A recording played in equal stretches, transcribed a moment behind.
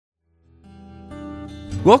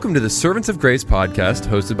Welcome to the Servants of Grace podcast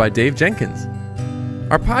hosted by Dave Jenkins.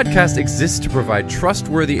 Our podcast exists to provide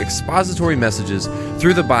trustworthy expository messages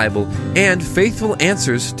through the Bible and faithful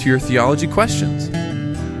answers to your theology questions.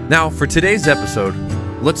 Now, for today's episode,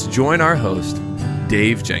 let's join our host,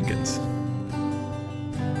 Dave Jenkins.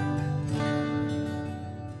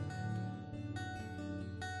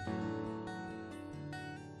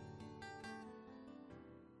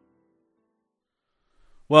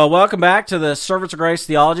 Well, welcome back to the Servants of Grace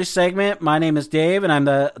Theology segment. My name is Dave, and I'm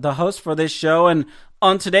the host for this show. And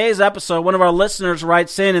on today's episode, one of our listeners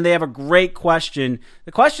writes in, and they have a great question.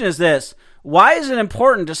 The question is this: why is it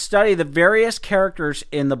important to study the various characters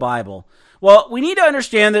in the Bible? Well, we need to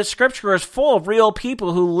understand that Scripture is full of real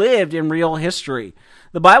people who lived in real history.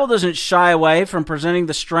 The Bible doesn't shy away from presenting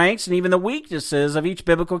the strengths and even the weaknesses of each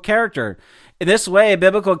biblical character. In this way,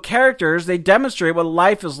 biblical characters, they demonstrate what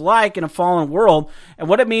life is like in a fallen world and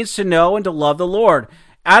what it means to know and to love the Lord.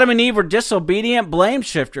 Adam and Eve were disobedient blame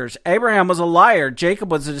shifters. Abraham was a liar.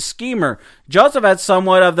 Jacob was a schemer. Joseph had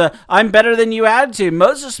somewhat of the I'm better than you attitude.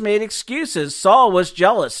 Moses made excuses. Saul was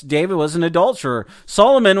jealous. David was an adulterer.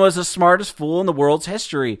 Solomon was the smartest fool in the world's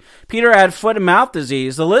history. Peter had foot and mouth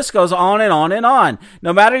disease. The list goes on and on and on.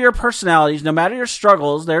 No matter your personalities, no matter your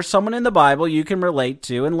struggles, there's someone in the Bible you can relate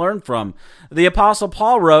to and learn from. The Apostle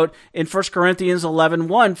Paul wrote in 1 Corinthians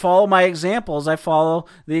 11:1, follow my example as I follow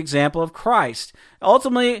the example of Christ.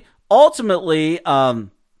 Ultimately,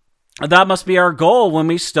 that must be our goal when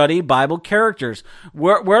we study Bible characters.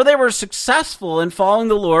 Where they were successful in following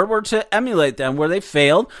the Lord, we're to emulate them. Where they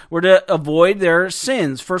failed, we're to avoid their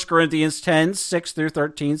sins. 1 Corinthians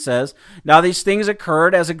 10:6-13 says, now these things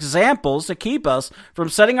occurred as examples to keep us from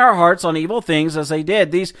setting our hearts on evil things as they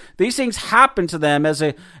did. These things happened to them as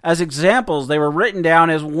examples. They were written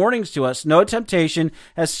down as warnings to us. No temptation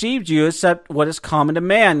has seized you except what is common to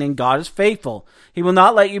man, and God is faithful. He will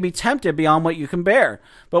not let you be tempted beyond what you can bear.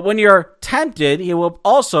 But when you're tempted, he will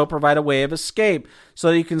also provide a way of escape so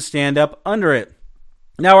that you can stand up under it.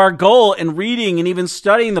 Now, our goal in reading and even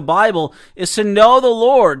studying the Bible is to know the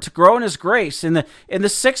Lord, to grow in His grace. In the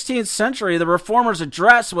 16th century, the Reformers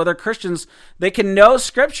addressed whether Christians they can know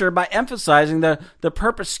Scripture by emphasizing the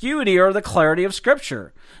perspicuity or the clarity of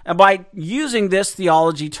Scripture. And by using this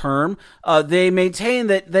theology term, they maintain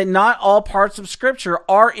that not all parts of Scripture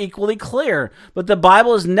are equally clear, but the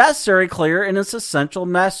Bible is necessarily clear in its essential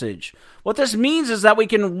message. What this means is that we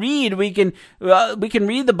can read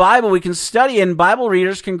the Bible, we can study, and Bible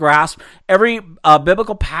readers can grasp every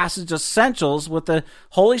biblical passage essentials with the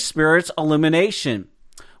Holy Spirit's illumination.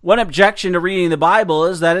 One objection to reading the Bible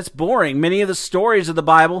is that it's boring. Many of the stories of the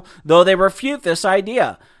Bible, though, they refute this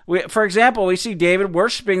idea. For example, we see David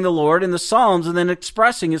worshiping the Lord in the Psalms and then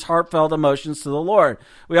expressing his heartfelt emotions to the Lord.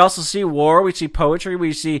 We also see war, we see poetry,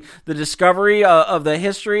 we see the discovery of the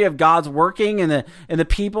history of God's working in the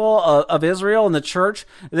people of Israel and the church.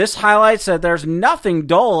 This highlights that there's nothing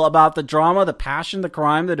dull about the drama, the passion, the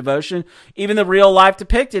crime, the devotion, even the real life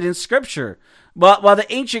depicted in Scripture. But while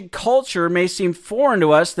the ancient culture may seem foreign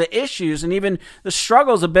to us, the issues and even the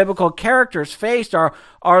struggles of biblical characters faced are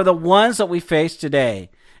the ones that we face today.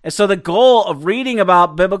 And so the goal of reading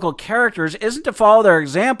about biblical characters isn't to follow their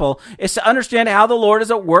example, it's to understand how the Lord is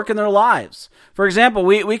at work in their lives. For example,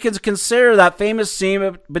 we can consider that famous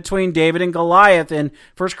scene between David and Goliath in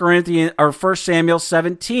 1 Samuel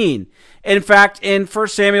 17. In fact, in 1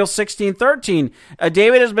 Samuel 16:13,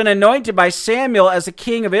 David has been anointed by Samuel as the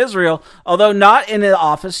king of Israel, although not in the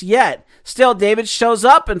office yet. Still, David shows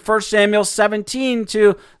up in 1 Samuel 17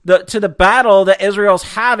 to the battle that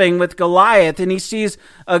Israel's having with Goliath, and he sees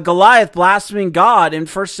Goliath blaspheming God in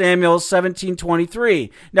 1 Samuel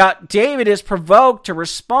 17:23. Now, David is provoked to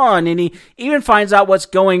respond, and he even finds out what's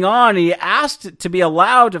going on, and he asks to be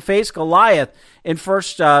allowed to face Goliath in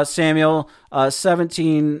 1 Samuel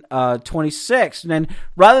 17:26. And then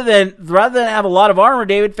rather than have a lot of armor,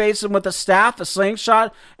 David faces him with a staff, a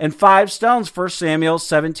slingshot, and 5 stones, 1 Samuel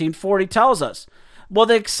 17:40 tells us. Well,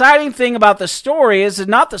 the exciting thing about the story is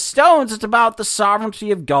not the stones, it's about the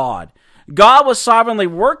sovereignty of God. God was sovereignly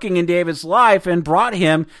working in David's life and brought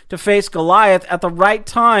him to face Goliath at the right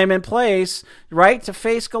time and place, right, to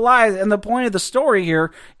face Goliath. And the point of the story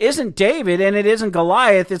here isn't David and it isn't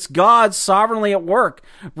Goliath, it's God sovereignly at work,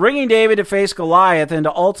 bringing David to face Goliath and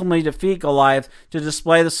to ultimately defeat Goliath to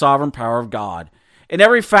display the sovereign power of God. In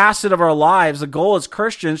every facet of our lives, the goal as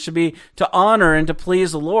Christians should be to honor and to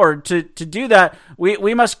please the Lord. To do that,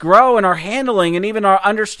 we must grow in our handling and even our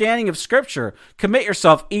understanding of Scripture. Commit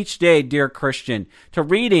yourself each day, dear Christian, to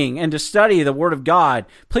reading and to study the Word of God.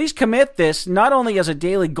 Please commit this not only as a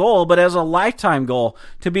daily goal, but as a lifetime goal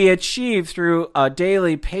to be achieved through a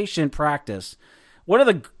daily patient practice. one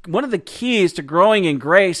of the keys to growing in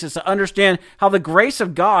grace is to understand how the grace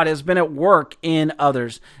of God has been at work in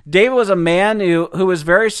others. David was a man who was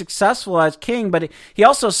very successful as king, but he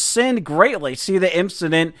also sinned greatly. See the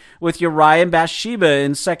incident with Uriah and Bathsheba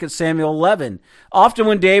in 2 Samuel 11. Often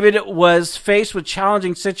when David was faced with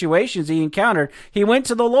challenging situations he encountered, he went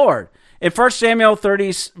to the Lord. In 1 Samuel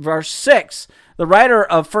 30, verse 6, the writer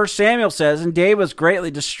of 1 Samuel says, "And David was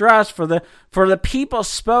greatly distressed, for the people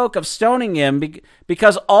spoke of stoning him,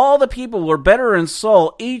 because all the people were bitter in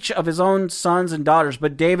soul, each of his own sons and daughters.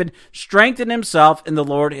 But David strengthened himself in the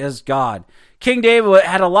Lord his God." King David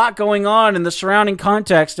had a lot going on in the surrounding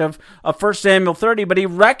context of 1 Samuel 30, but he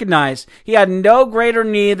recognized he had no greater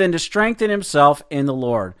need than to strengthen himself in the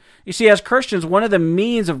Lord. You see, as Christians, one of the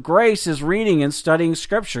means of grace is reading and studying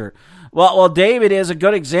Scripture. While David is a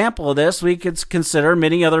good example of this, we could consider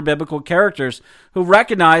many other biblical characters who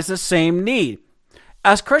recognize the same need.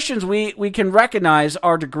 As Christians, we can recognize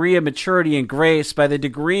our degree of maturity and grace by the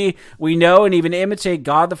degree we know and even imitate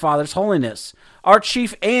God the Father's holiness. Our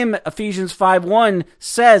chief aim, Ephesians 5:1,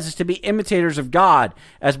 says, is to be imitators of God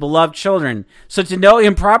as beloved children. So to know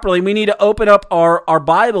Him properly, we need to open up our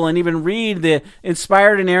Bible and even read the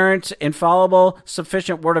inspired, inerrant, infallible,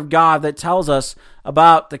 sufficient Word of God that tells us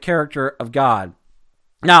about the character of God.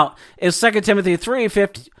 Now, in 2 Timothy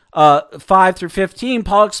 5 through 15,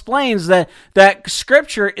 Paul explains that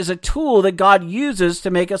Scripture is a tool that God uses to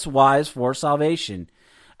make us wise for salvation.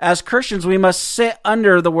 As Christians, we must sit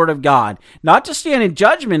under the Word of God, not to stand in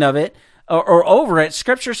judgment of it or over it.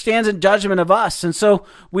 Scripture stands in judgment of us, and so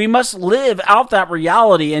we must live out that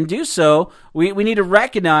reality, and do so. We need to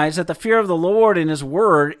recognize that the fear of the Lord and His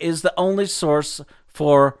Word is the only source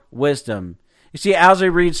for wisdom. You see, as we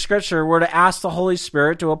read Scripture, we're to ask the Holy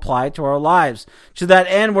Spirit to apply it to our lives. To that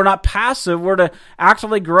end, we're not passive. We're to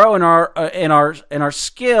actively grow in our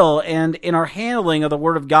skill and in our handling of the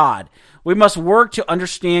Word of God. We must work to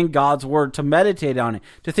understand God's Word, to meditate on it,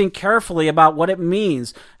 to think carefully about what it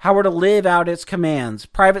means, how we're to live out its commands.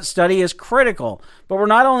 Private study is critical, but we're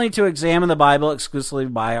not only to examine the Bible exclusively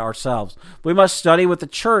by ourselves. We must study with the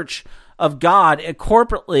church of God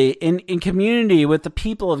corporately, in community with the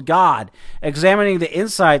people of God, examining the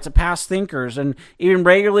insights of past thinkers, and even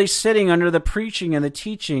regularly sitting under the preaching and the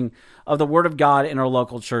teaching of the Word of God in our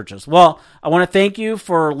local churches. Well, I want to thank you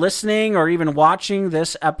for listening or even watching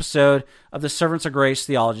this episode of the Servants of Grace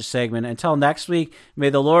Theology segment. Until next week,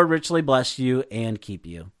 may the Lord richly bless you and keep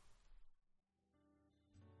you.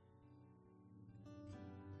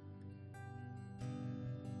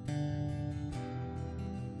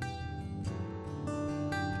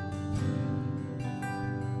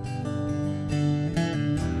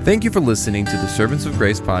 Thank you for listening to the Servants of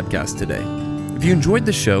Grace podcast today. If you enjoyed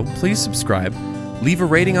the show, please subscribe, leave a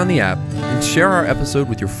rating on the app, and share our episode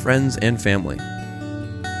with your friends and family.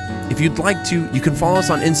 If you'd like to, you can follow us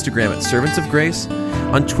on Instagram at Servants of Grace,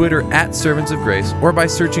 on Twitter at Servants of Grace, or by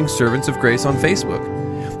searching Servants of Grace on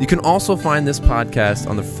Facebook. You can also find this podcast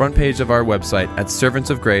on the front page of our website at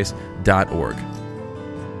servantsofgrace.org.